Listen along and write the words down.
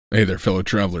Hey there, fellow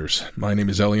travelers. My name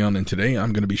is Elion, and today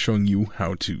I'm going to be showing you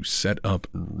how to set up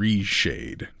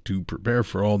ReShade to prepare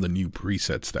for all the new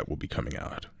presets that will be coming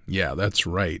out. Yeah, that's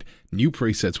right. New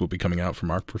presets will be coming out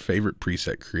from our favorite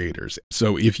preset creators.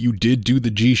 So if you did do the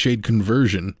GShade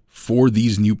conversion for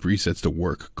these new presets to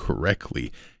work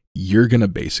correctly, you're going to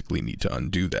basically need to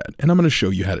undo that. And I'm going to show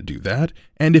you how to do that.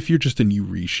 And if you're just a new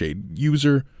ReShade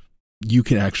user, you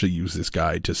can actually use this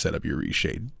guide to set up your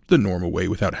ReShade the normal way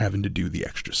without having to do the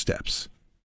extra steps.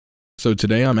 So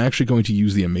today I'm actually going to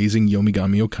use the amazing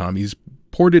Yomigami Okami's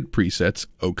ported presets,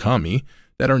 Okami,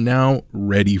 that are now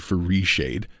ready for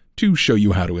ReShade to show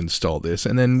you how to install this,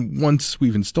 and then once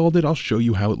we've installed it, I'll show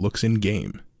you how it looks in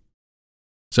game.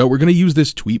 So we're going to use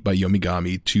this tweet by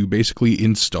Yomigami to basically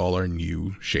install our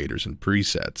new shaders and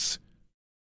presets.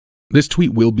 This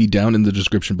tweet will be down in the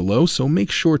description below, so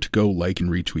make sure to go like and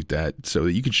retweet that so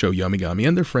that you can show Yomigami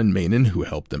and their friend Mainin, who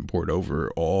helped them port over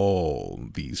all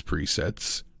these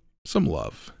presets, some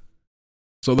love.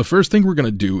 So the first thing we're going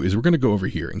to do is we're going to go over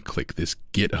here and click this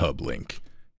GitHub link,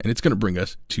 and it's going to bring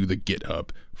us to the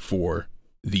GitHub for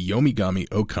the Yomigami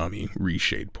Okami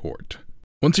ReShade port.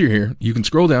 Once you're here, you can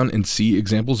scroll down and see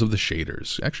examples of the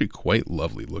shaders, actually quite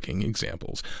lovely looking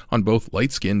examples, on both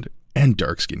light-skinned and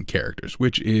dark-skinned characters,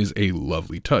 which is a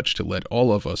lovely touch to let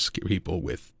all of us people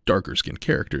with darker-skinned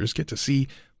characters get to see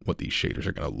what these shaders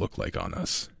are going to look like on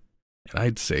us. And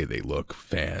I'd say they look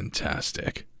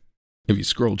fantastic. If you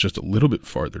scroll just a little bit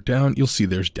farther down, you'll see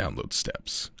there's download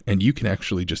steps, and you can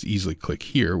actually just easily click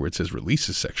here where it says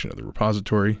releases section of the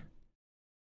repository,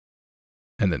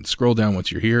 and then scroll down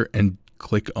once you're here and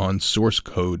click on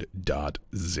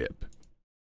sourcecode.zip.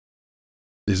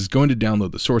 This is going to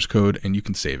download the source code, and you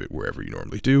can save it wherever you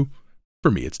normally do.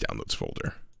 For me, it's downloads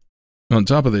folder. On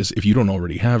top of this, if you don't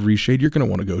already have ReShade, you're going to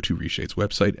want to go to ReShade's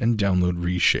website and download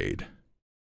ReShade.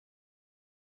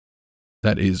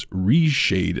 That is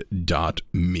reshade.me.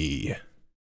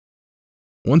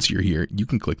 Once you're here, you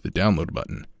can click the download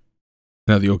button.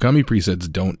 Now, the Okami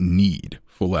presets don't need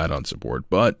full add-on support,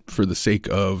 but for the sake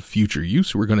of future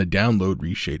use, we're going to download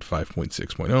ReShade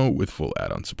 5.6.0 with full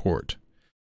add-on support.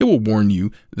 It will warn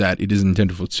you that it is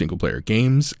intended for single-player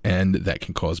games, and that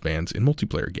can cause bans in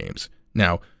multiplayer games.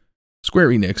 Now, Square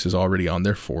Enix has already on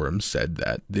their forums said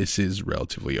that this is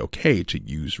relatively okay to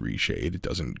use ReShade. It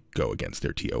doesn't go against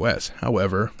their TOS.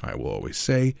 However, I will always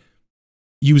say,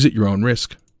 use at your own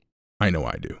risk. I know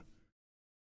I do.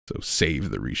 So save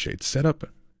the ReShade setup,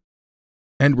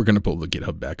 and we're going to pull the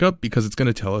GitHub back up because it's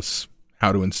going to tell us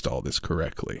how to install this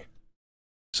correctly.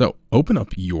 So open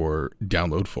up your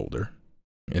download folder.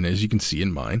 And as you can see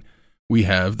in mine, we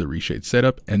have the ReShade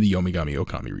setup and the Yomigami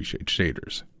Okami ReShade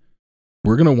shaders.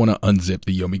 We're going to want to unzip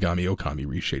the Yomigami Okami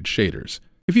ReShade shaders.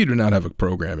 If you do not have a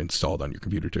program installed on your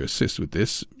computer to assist with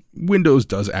this, Windows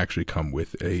does actually come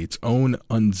with its own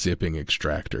unzipping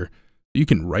extractor. You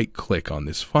can right-click on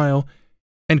this file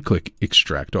and click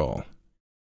Extract All.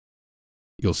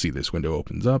 You'll see this window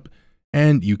opens up,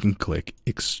 and you can click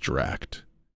Extract,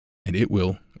 and it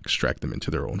will extract them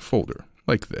into their own folder,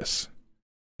 like this.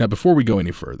 Now, before we go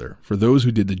any further, for those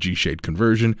who did the GShade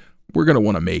conversion, we're going to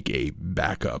want to make a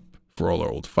backup for all our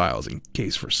old files in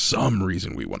case for some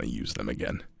reason we want to use them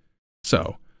again.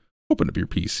 So, open up your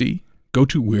PC, go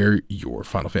to where your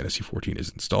Final Fantasy XIV is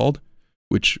installed,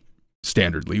 which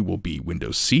standardly will be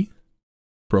Windows C,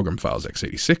 Program Files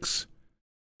x86,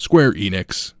 Square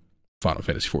Enix, Final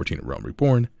Fantasy XIV Realm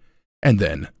Reborn, and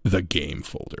then the Game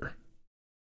folder.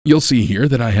 You'll see here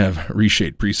that I have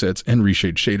ReShade presets and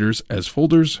ReShade shaders as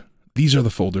folders. These are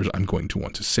the folders I'm going to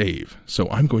want to save. So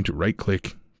I'm going to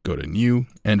right-click, go to New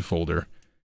and Folder,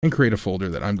 and create a folder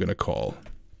that I'm going to call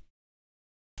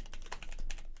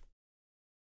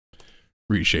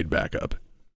ReShade Backup.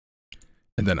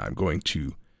 And then I'm going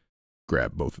to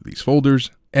grab both of these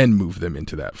folders and move them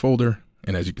into that folder.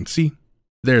 And as you can see,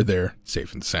 they're there,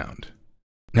 safe and sound.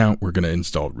 Now we're going to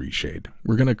install ReShade.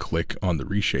 We're going to click on the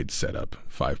ReShade Setup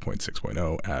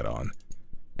 5.6.0 add-on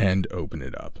and open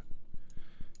it up.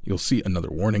 You'll see another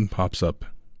warning pops up.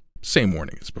 Same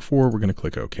warning as before. We're going to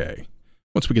click OK.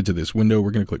 Once we get to this window,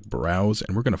 we're going to click Browse,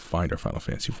 and we're going to find our Final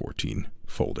Fantasy XIV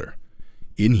folder.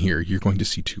 In here, you're going to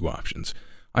see two options,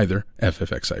 either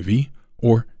FFXIV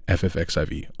or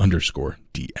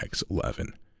FFXIV_DX11.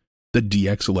 The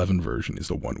DX11 version is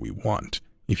the one we want.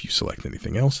 If you select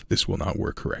anything else, this will not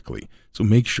work correctly, so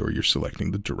make sure you're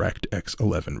selecting the DirectX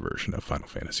 11 version of Final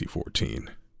Fantasy XIV.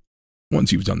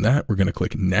 Once you've done that, we're going to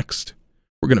click Next.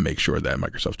 We're going to make sure that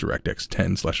Microsoft DirectX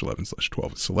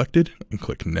 10/11/12 is selected, and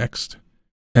click Next.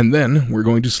 And then we're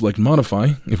going to select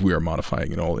Modify if we are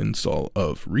modifying an all install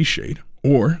of ReShade,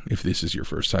 or if this is your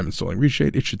first time installing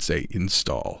ReShade, it should say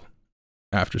Install.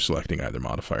 After selecting either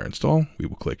modify or install, we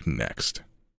will click next.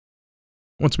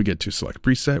 Once we get to select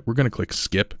preset, we're going to click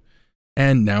skip.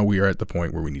 And now we are at the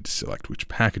point where we need to select which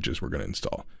packages we're going to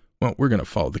install. Well, we're going to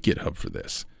follow the GitHub for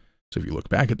this. So if you look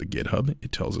back at the GitHub,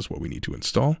 it tells us what we need to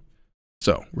install.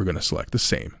 So we're going to select the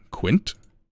same Quint,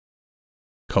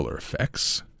 Color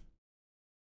Effects,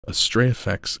 Astray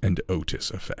Effects, and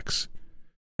Otis Effects.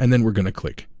 And then we're going to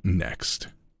click next.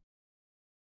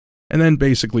 And then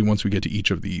basically once we get to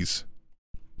each of these,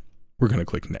 we're going to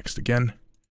click next again,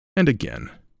 and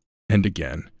again, and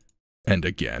again, and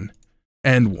again,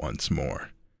 and once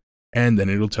more. And then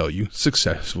it'll tell you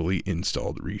successfully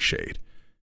installed ReShade.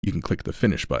 You can click the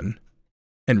finish button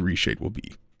and ReShade will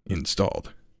be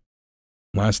installed.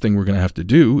 Last thing we're going to have to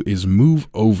do is move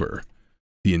over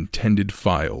the intended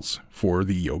files for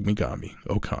the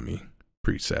Okami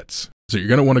presets. So you're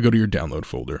going to want to go to your download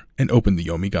folder and open the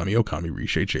Okami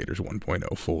ReShade Shaders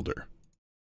 1.0 folder.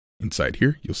 Inside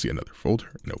here, you'll see another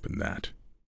folder and open that.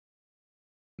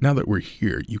 Now that we're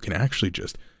here, you can actually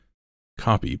just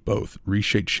copy both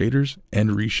ReShade shaders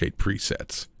and ReShade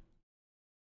presets.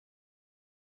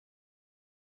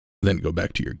 Then go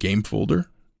back to your game folder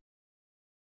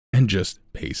and just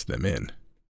paste them in.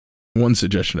 One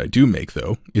suggestion I do make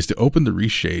though is to open the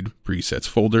ReShade presets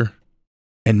folder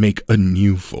and make a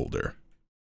new folder.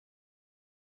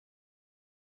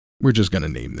 We're just going to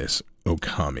name this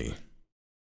Okami.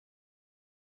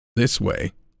 This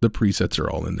way, the presets are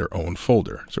all in their own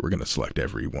folder. So we're going to select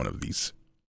every one of these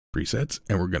presets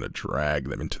and we're going to drag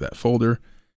them into that folder.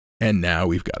 And now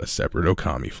we've got a separate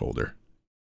Okami folder.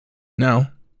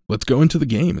 Now, let's go into the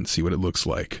game and see what it looks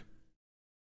like.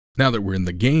 Now that we're in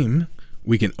the game,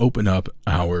 we can open up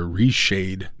our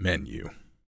ReShade menu.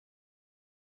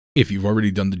 If you've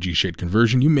already done the GShade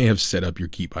conversion, you may have set up your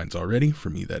keybinds already. For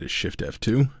me, that is Shift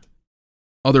F2.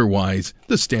 Otherwise,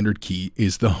 the standard key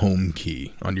is the home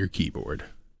key on your keyboard.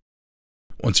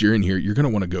 Once you're in here, you're going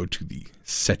to want to go to the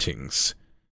settings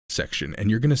section and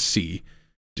you're going to see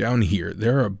down here,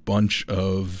 there are a bunch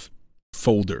of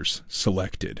folders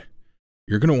selected.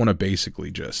 You're going to want to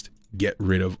basically just get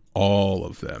rid of all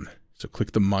of them. So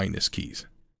click the minus keys.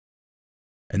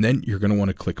 And then you're going to want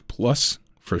to click plus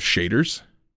for shaders.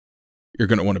 You're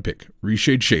going to want to pick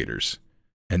ReShade shaders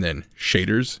and then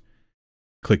shaders.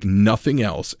 Click nothing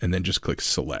else and then just click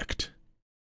select.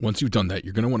 Once you've done that,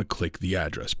 you're going to want to click the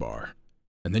address bar.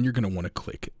 And then you're going to want to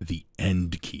click the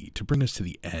end key to bring us to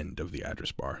the end of the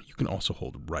address bar. You can also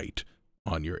hold right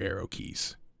on your arrow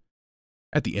keys.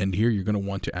 At the end here, you're going to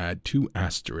want to add 2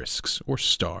 asterisks or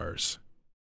stars.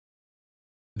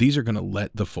 These are going to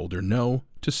let the folder know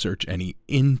to search any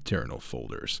internal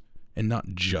folders and not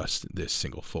just this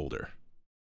single folder.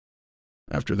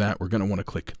 After that, we're going to want to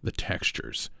click the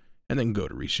textures and then go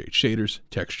to ReShade shaders,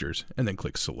 textures, and then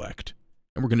click select.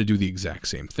 And we're going to do the exact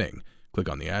same thing. Click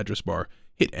on the address bar,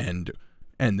 hit end,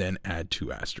 and then add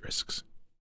 2 asterisks.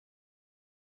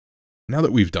 Now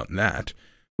that we've done that,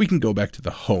 we can go back to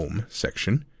the home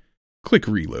section, click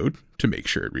reload to make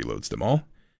sure it reloads them all,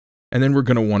 and then we're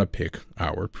going to want to pick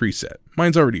our preset.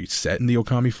 Mine's already set in the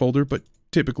Okami folder, but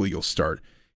typically you'll start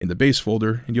in the base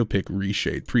folder and you'll pick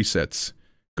ReShade presets,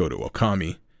 go to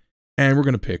Okami, and we're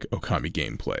going to pick Okami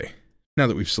gameplay. Now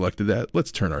that we've selected that,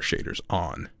 let's turn our shaders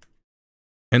on.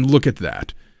 And look at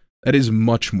that. That is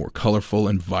much more colorful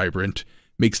and vibrant,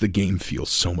 makes the game feel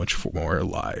so much more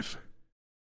alive.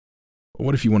 But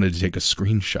what if you wanted to take a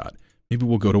screenshot? Maybe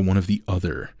we'll go to one of the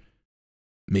other.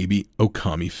 Maybe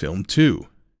Okami Film 2.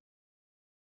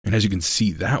 And as you can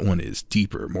see, that one is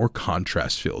deeper, more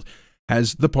contrast filled.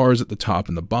 Has the bars at the top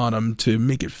and the bottom to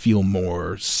make it feel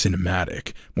more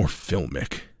cinematic, more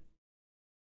filmic.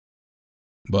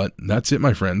 But that's it,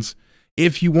 my friends.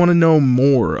 If you want to know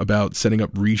more about setting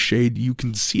up ReShade, you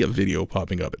can see a video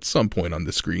popping up at some point on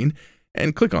the screen,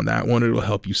 and click on that one. It'll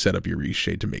help you set up your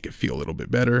ReShade to make it feel a little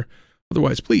bit better.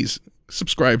 Otherwise, please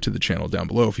subscribe to the channel down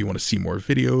below if you want to see more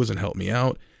videos and help me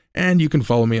out. And you can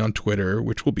follow me on Twitter,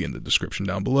 which will be in the description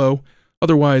down below.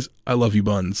 Otherwise, I love you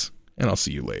buns, and I'll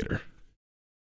see you later.